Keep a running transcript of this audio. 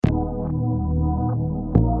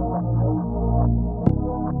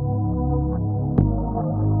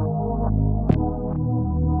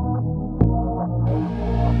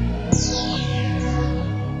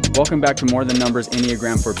Welcome back to More Than Numbers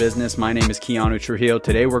Enneagram for Business. My name is Keanu Trujillo.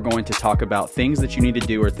 Today we're going to talk about things that you need to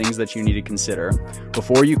do or things that you need to consider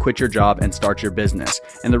before you quit your job and start your business.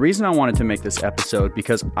 And the reason I wanted to make this episode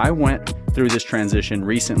because I went through this transition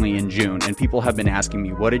recently in June and people have been asking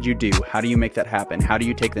me, what did you do? How do you make that happen? How do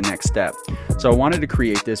you take the next step? So I wanted to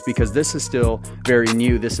create this because this is still very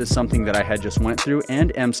new. This is something that I had just went through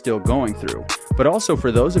and am still going through. But also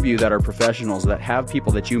for those of you that are professionals that have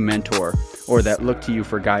people that you mentor or that look to you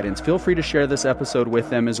for guidance, feel free to share this episode with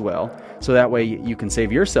them as well. So that way you can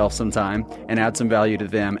save yourself some time and add some value to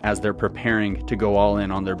them as they're preparing to go all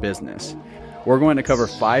in on their business. We're going to cover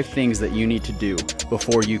 5 things that you need to do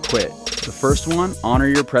before you quit. The first one, honor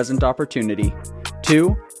your present opportunity.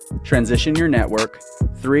 2, transition your network.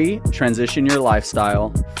 3, transition your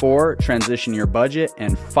lifestyle. 4, transition your budget.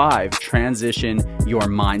 And 5, transition your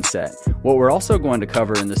mindset. What we're also going to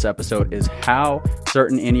cover in this episode is how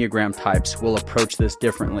certain Enneagram types will approach this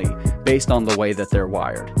differently based on the way that they're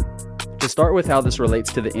wired. To start with how this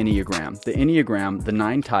relates to the Enneagram, the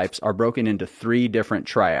 9 types are broken into 3 different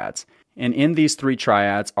triads. And in these 3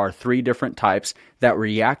 triads are 3 different types that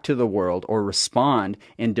react to the world or respond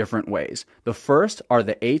in different ways. The first are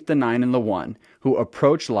the 8, the 9, and the 1, who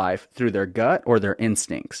approach life through their gut or their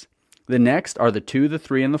instincts. The next are the 2, the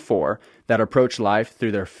 3, and the 4 that approach life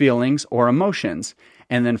through their feelings or emotions.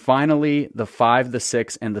 And then finally, the 5, the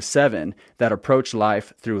 6, and the 7 that approach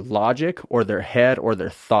life through logic or their head or their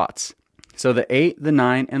thoughts. So the 8, the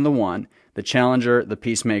 9, and the 1, the challenger, the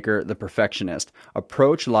peacemaker, the perfectionist,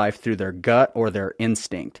 approach life through their gut or their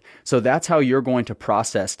instinct. So that's how you're going to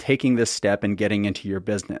process taking this step and getting into your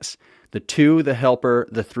business. The 2, the helper,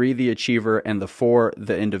 the 3, the achiever, and the 4,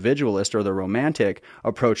 the individualist or the romantic,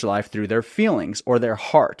 approach life through their feelings or their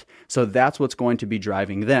heart. So that's what's going to be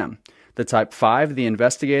driving them. The type 5, the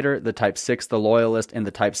investigator, the type 6, the loyalist, and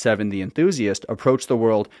the type 7, the enthusiast, approach the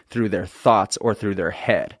world through their thoughts or through their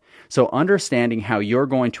head. So understanding how you're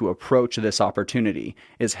going to approach this opportunity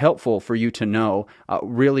is helpful for you to know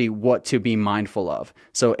really what to be mindful of.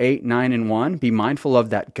 So 8, 9, and 1, be mindful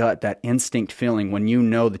of that gut, that instinct feeling when you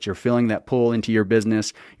know that you're feeling that pull into your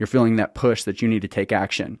business, you're feeling that push that you need to take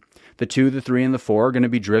action. The 2, the 3, and the 4 are going to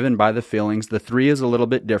be driven by the feelings. The 3 is a little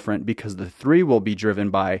bit different because the 3 will be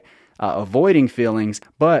driven by avoiding feelings,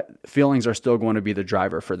 but feelings are still going to be the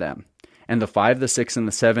driver for them. And the 5, the 6, and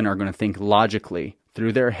the 7 are going to think logically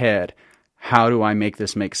through their head. How do I make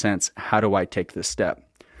this make sense? How do I take this step?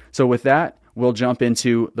 So with that, we'll jump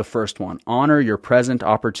into the first one. Honor your present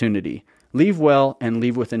opportunity. Leave well and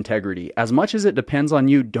leave with integrity. As much as it depends on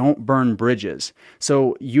you, don't burn bridges.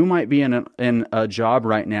 So you might be in a job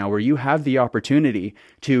right now where you have the opportunity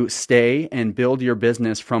to stay and build your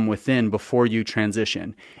business from within before you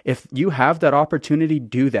transition. If you have that opportunity,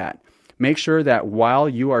 do that. Make sure that while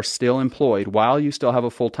you are still employed, while you still have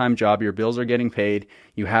a full-time job, your bills are getting paid,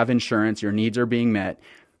 you have insurance, your needs are being met.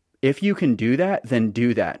 If you can do that, then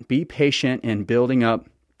do that. Be patient in building up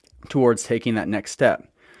towards taking that next step.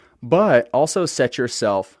 But also set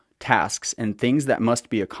yourself tasks and things that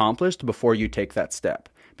must be accomplished before you take that step.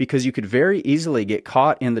 Because you could very easily get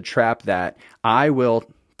caught in the trap that I will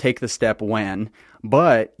take the step when,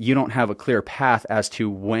 but you don't have a clear path as to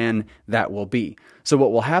when that will be. So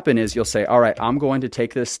what will happen is you'll say, all right, I'm going to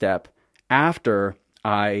take this step after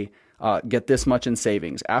I get this much in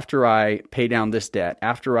savings, after I pay down this debt,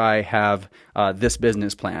 after I have this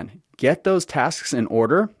business plan. Get those tasks in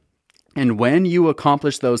order. And when you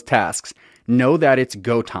accomplish those tasks, know that it's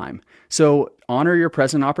go time. So honor your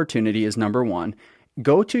present opportunity is number 1.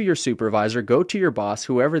 Go to your supervisor, go to your boss,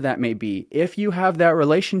 whoever that may be, if you have that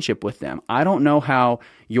relationship with them. I don't know how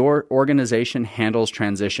your organization handles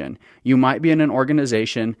transition. You might be in an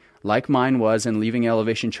organization like mine was in Leaving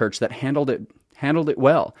Elevation Church that handled it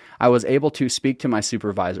well. I was able to speak to my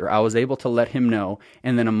supervisor. I was able to let him know.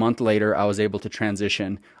 And then a month later, I was able to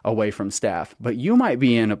transition away from staff. But you might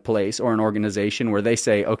be in a place or an organization where they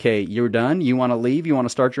say, okay, you're done. You want to leave? You want to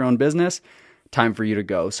start your own business? Time for you to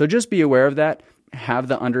go. So just be aware of that. Have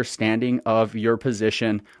the understanding of your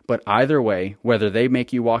position, but either way, whether they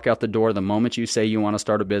make you walk out the door the moment you say you want to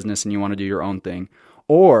start a business and you want to do your own thing,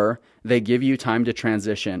 or they give you time to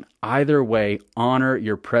transition, either way, honor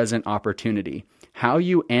your present opportunity. How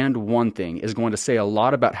you end one thing is going to say a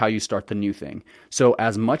lot about how you start the new thing. So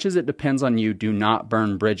as much as it depends on you, do not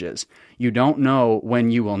burn bridges. You don't know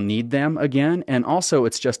when you will need them again. And also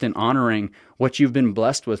it's just in honoring what you've been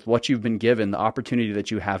blessed with, what you've been given, the opportunity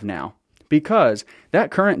that you have now. Because that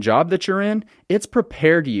current job that you're in, it's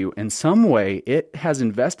prepared you in some way. It has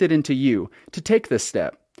invested into you to take this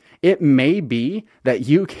step. It may be that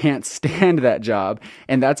you can't stand that job,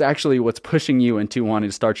 and that's actually what's pushing you into wanting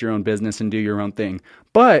to start your own business and do your own thing.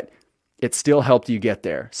 But it still helped you get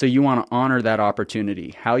there. So you want to honor that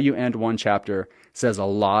opportunity. How you end one chapter says a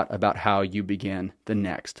lot about how you begin the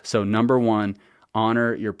next. So number one,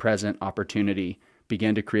 honor your present opportunity.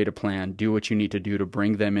 Begin to create a plan. Do what you need to do to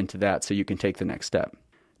bring them into that so you can take the next step.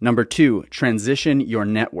 Number two, transition your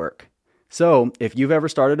network. So if you've ever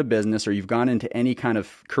started a business or you've gone into any kind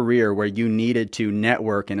of career where you needed to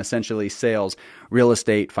network in essentially sales, real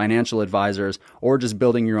estate, financial advisors, or just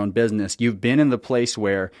building your own business, you've been in the place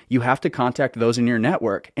where you have to contact those in your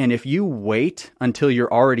network. And if you wait until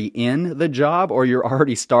you're already in the job or you're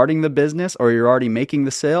already starting the business or you're already making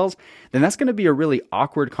the sales, then that's going to be a really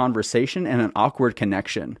awkward conversation and an awkward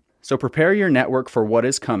connection. So prepare your network for what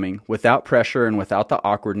is coming without pressure and without the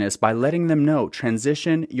awkwardness by letting them know.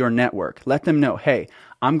 Transition your network. Let them know, hey,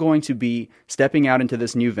 I'm going to be stepping out into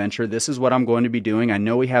this new venture. This is what I'm going to be doing. I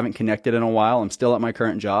know we haven't connected in a while. I'm still at my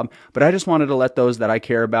current job, but I just wanted to let those that I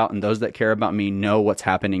care about and those that care about me know what's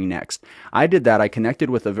happening next. I did that. I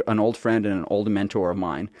connected with an old friend and an old mentor of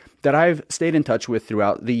mine that I've stayed in touch with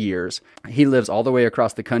throughout the years. He lives all the way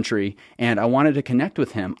across the country, and I wanted to connect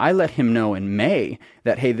with him. I let him know in May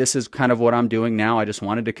that, hey, this is kind of what I'm doing now. I just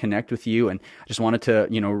wanted to connect with you, and I just wanted to,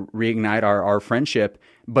 reignite our friendship.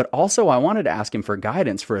 But also I wanted to ask him for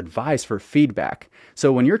guidance, for advice, for feedback.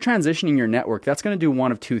 So when you're transitioning your network, that's going to do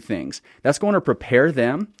one of two things. That's going to prepare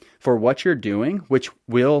them for what you're doing, which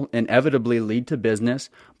will inevitably lead to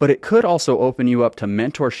business, but it could also open you up to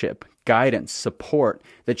mentorship, guidance, support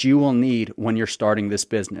that you will need when you're starting this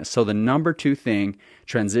business. So the number two thing,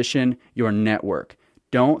 transition your network.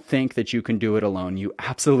 Don't think that you can do it alone. You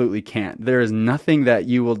absolutely can't. There is nothing that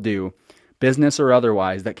you will do, business or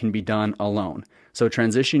otherwise, that can be done alone. So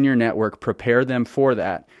transition your network, prepare them for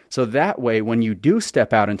that. So that way, when you do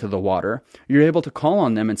step out into the water, you're able to call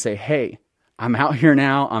on them and say, hey, I'm out here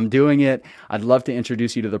now. I'm doing it. I'd love to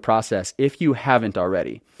introduce you to the process if you haven't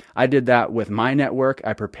already. I did that with my network.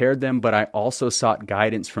 I prepared them, but I also sought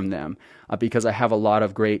guidance from them because I have a lot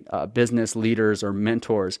of great business leaders or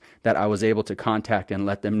mentors that I was able to contact and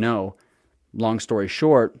let them know. Long story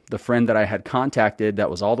short, the friend that I had contacted that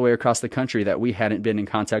was all the way across the country that we hadn't been in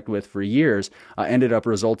contact with for years ended up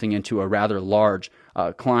resulting into a rather large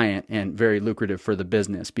client and very lucrative for the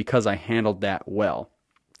business because I handled that well.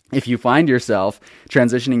 If you find yourself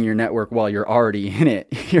transitioning your network while you're already in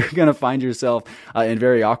it, you're going to find yourself in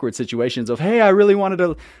very awkward situations of, hey, I really wanted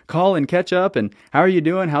to call and catch up. And how are you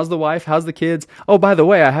doing? How's the wife? How's the kids? Oh, by the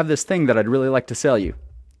way, I have this thing that I'd really like to sell you.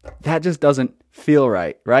 That just doesn't feel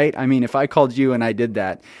right? I mean, if I called you and I did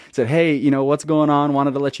that, said, hey, what's going on?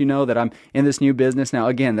 Wanted to let you know that I'm in this new business. Now,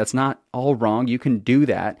 again, that's not all wrong. You can do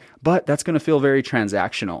that, but that's going to feel very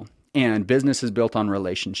transactional. And business is built on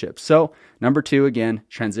relationships. So number two, again,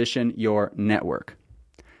 transition your network.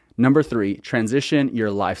 Number three, transition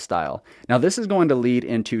your lifestyle. Now, this is going to lead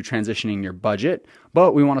into transitioning your budget,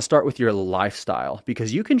 but we want to start with your lifestyle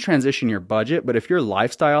because you can transition your budget, but if your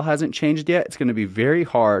lifestyle hasn't changed yet, it's going to be very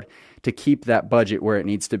hard to keep that budget where it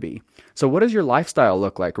needs to be. So what does your lifestyle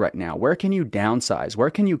look like right now? Where can you downsize? Where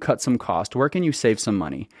can you cut some cost? Where can you save some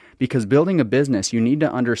money? Because building a business, you need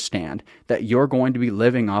to understand that you're going to be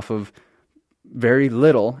living off of very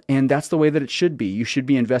little, and that's the way that it should be. You should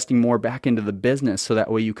be investing more back into the business so that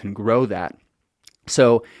way you can grow that.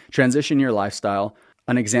 So transition your lifestyle.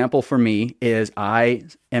 An example for me is I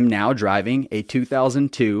am now driving a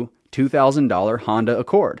 2002 $2,000 Honda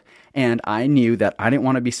Accord. And I knew that I didn't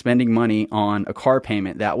want to be spending money on a car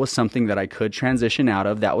payment. That was something that I could transition out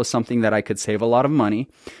of. That was something that I could save a lot of money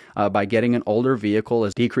by getting an older vehicle.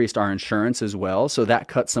 Has decreased our insurance as well. So that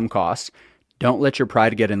cut some costs. Don't let your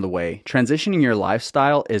pride get in the way. Transitioning your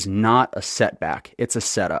lifestyle is not a setback. It's a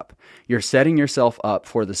setup. You're setting yourself up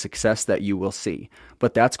for the success that you will see.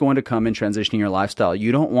 But that's going to come in transitioning your lifestyle.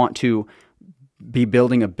 You don't want to be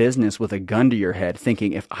building a business with a gun to your head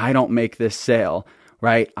thinking, if I don't make this sale,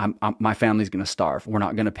 right, my family's going to starve. We're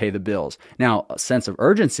not going to pay the bills. Now, a sense of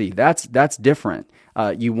urgency, that's different.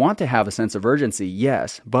 You want to have a sense of urgency,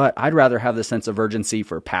 yes, but I'd rather have the sense of urgency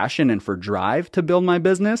for passion and for drive to build my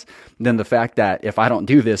business than the fact that if I don't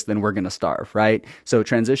do this, then we're going to starve, right? So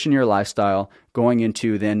transition your lifestyle. Going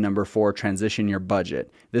into then number 4, transition your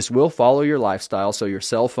budget. This will follow your lifestyle. So your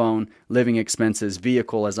cell phone, living expenses,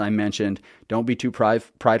 vehicle, as I mentioned, don't be too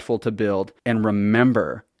prideful to build. And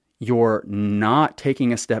remember, you're not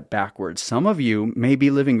taking a step backwards. Some of you may be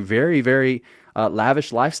living very, very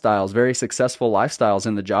lavish lifestyles, very successful lifestyles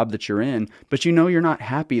in the job that you're in, but you're not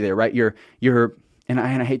happy there, right? You're And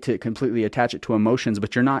I hate to completely attach it to emotions,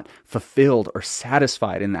 but you're not fulfilled or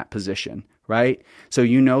satisfied in that position, right? So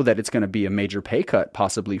you know that it's going to be a major pay cut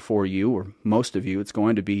possibly for you or most of you. It's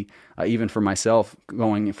going to be, even for myself,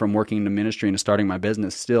 going from working in the ministry and starting my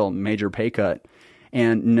business, still major pay cut.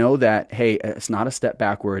 And know that, hey, it's not a step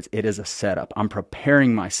backwards. It is a setup. I'm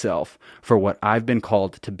preparing myself for what I've been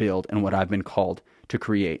called to build and what I've been called to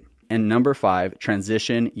create. And number 5,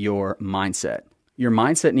 transition your mindset. Your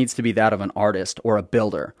mindset needs to be that of an artist or a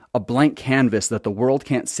builder, a blank canvas that the world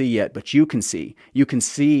can't see yet, but you can see. You can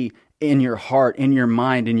see in your heart, in your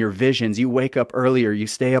mind, in your visions. You wake up earlier, you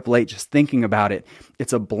stay up late just thinking about it.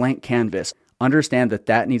 It's a blank canvas. Understand that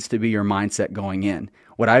that needs to be your mindset going in.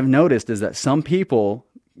 What I've noticed is that some people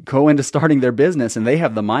go into starting their business and they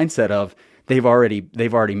have the mindset of they've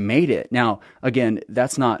already made it. Now, again,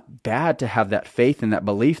 that's not bad to have that faith and that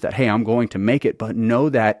belief that, hey, I'm going to make it, but know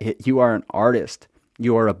that you are an artist.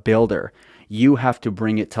 You are a builder. You have to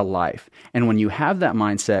bring it to life. And when you have that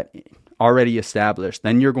mindset already established,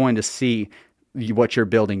 then you're going to see what you're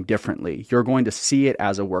building differently. You're going to see it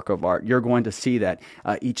as a work of art. You're going to see that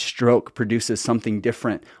each stroke produces something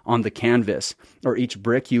different on the canvas, or each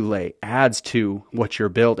brick you lay adds to what you're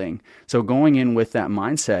building. So going in with that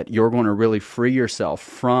mindset, you're going to really free yourself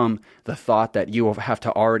from the thought that you have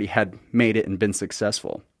to already had made it and been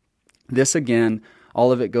successful. This again,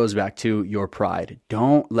 all of it goes back to your pride.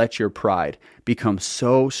 Don't let your pride become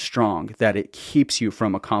so strong that it keeps you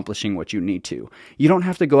from accomplishing what you need to. You don't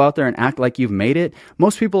have to go out there and act like you've made it.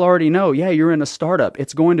 Most people already know, yeah, you're in a startup.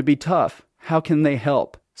 It's going to be tough. How can they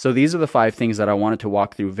help? So these are the 5 things that I wanted to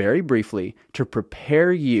walk through very briefly to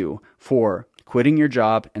prepare you for quitting your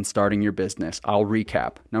job and starting your business. I'll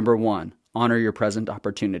recap. Number 1, honor your present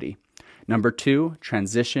opportunity. Number 2,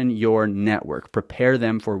 transition your network. Prepare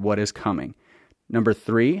them for what is coming. Number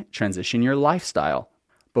 3, transition your lifestyle.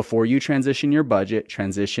 Before you transition your budget,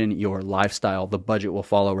 transition your lifestyle. The budget will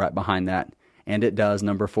follow right behind that. And it does.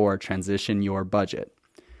 Number 4, transition your budget.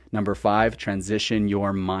 Number 5, transition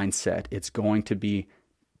your mindset. It's going to be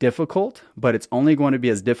difficult, but it's only going to be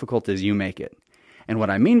as difficult as you make it. And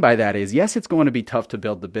what I mean by that is, yes, it's going to be tough to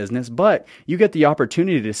build the business, but you get the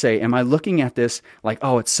opportunity to say, am I looking at this like,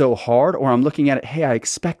 oh, it's so hard? Or I'm looking at it, hey, I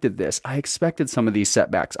expected this. I expected some of these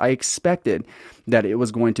setbacks. I expected that it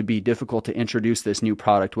was going to be difficult to introduce this new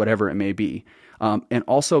product, whatever it may be. And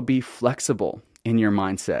also be flexible in your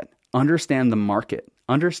mindset. Understand the market.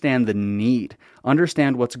 Understand the need.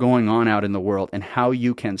 Understand what's going on out in the world and how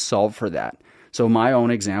you can solve for that. So my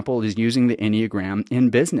own example is using the Enneagram in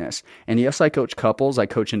business. And yes, I coach couples, I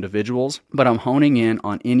coach individuals, but I'm honing in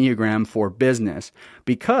on Enneagram for business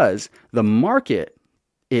because the market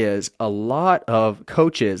is a lot of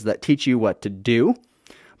coaches that teach you what to do,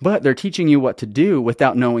 but they're teaching you what to do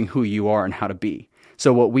without knowing who you are and how to be.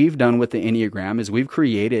 So what we've done with the Enneagram is we've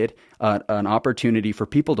created an opportunity for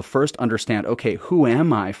people to first understand, okay, who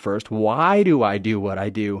am I first? Why do I do what I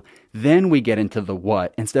do? Then we get into the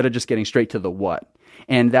what instead of just getting straight to the what.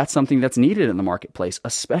 And that's something that's needed in the marketplace,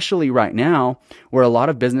 especially right now where a lot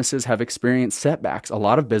of businesses have experienced setbacks. A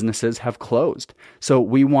lot of businesses have closed. So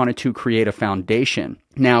we wanted to create a foundation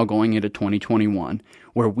now going into 2021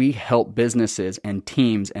 where we help businesses and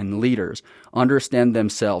teams and leaders understand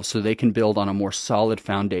themselves so they can build on a more solid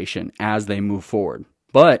foundation as they move forward.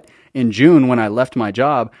 But in June, when I left my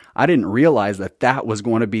job, I didn't realize that that was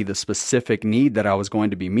going to be the specific need that I was going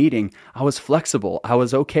to be meeting. I was flexible. I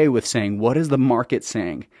was okay with saying, what is the market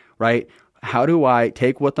saying, right? How do I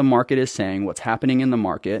take what the market is saying, what's happening in the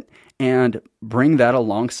market, and bring that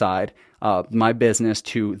alongside my business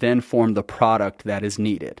to then form the product that is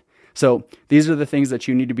needed? So these are the things that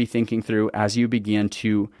you need to be thinking through as you begin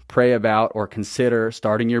to pray about or consider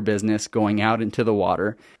starting your business, going out into the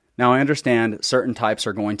water. Now, I understand certain types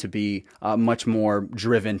are going to be much more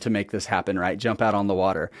driven to make this happen, right? Jump out on the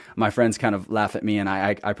water. My friends kind of laugh at me, and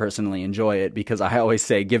I personally enjoy it because I always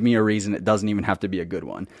say, give me a reason. It doesn't even have to be a good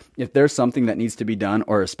one. If there's something that needs to be done,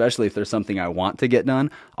 or especially if there's something I want to get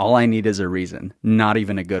done, all I need is a reason, not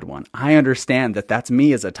even a good one. I understand that that's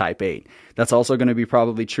me as a type 8. That's also going to be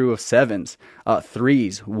probably true of 7s,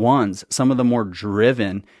 3s, 1s, some of the more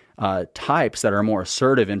driven types that are more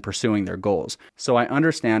assertive in pursuing their goals. So I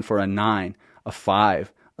understand for a 9, a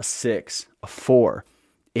 5, a 6, a 4,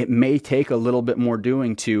 it may take a little bit more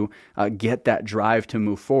doing to get that drive to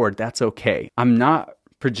move forward. That's okay. I'm not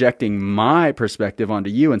projecting my perspective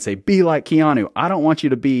onto you and say, be like Keanu. I don't want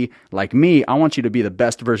you to be like me. I want you to be the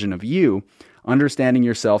best version of you, understanding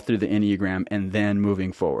yourself through the Enneagram and then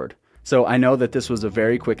moving forward. So I know that this was a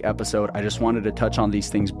very quick episode. I just wanted to touch on these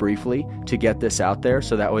things briefly to get this out there,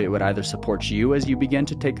 so that way it would either support you as you begin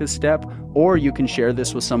to take this step, or you can share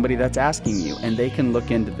this with somebody that's asking you, and they can look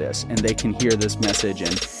into this and they can hear this message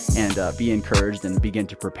and be encouraged and begin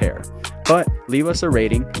to prepare. But leave us a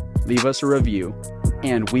rating, leave us a review,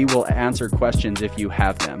 and we will answer questions if you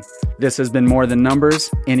have them. This has been More Than Numbers,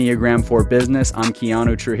 Enneagram for Business. I'm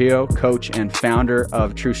Keanu Trujillo, coach and founder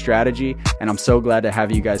of True Strategy, and I'm so glad to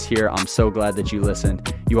have you guys here. I'm so glad that you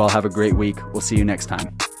listened. You all have a great week. We'll see you next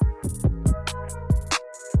time.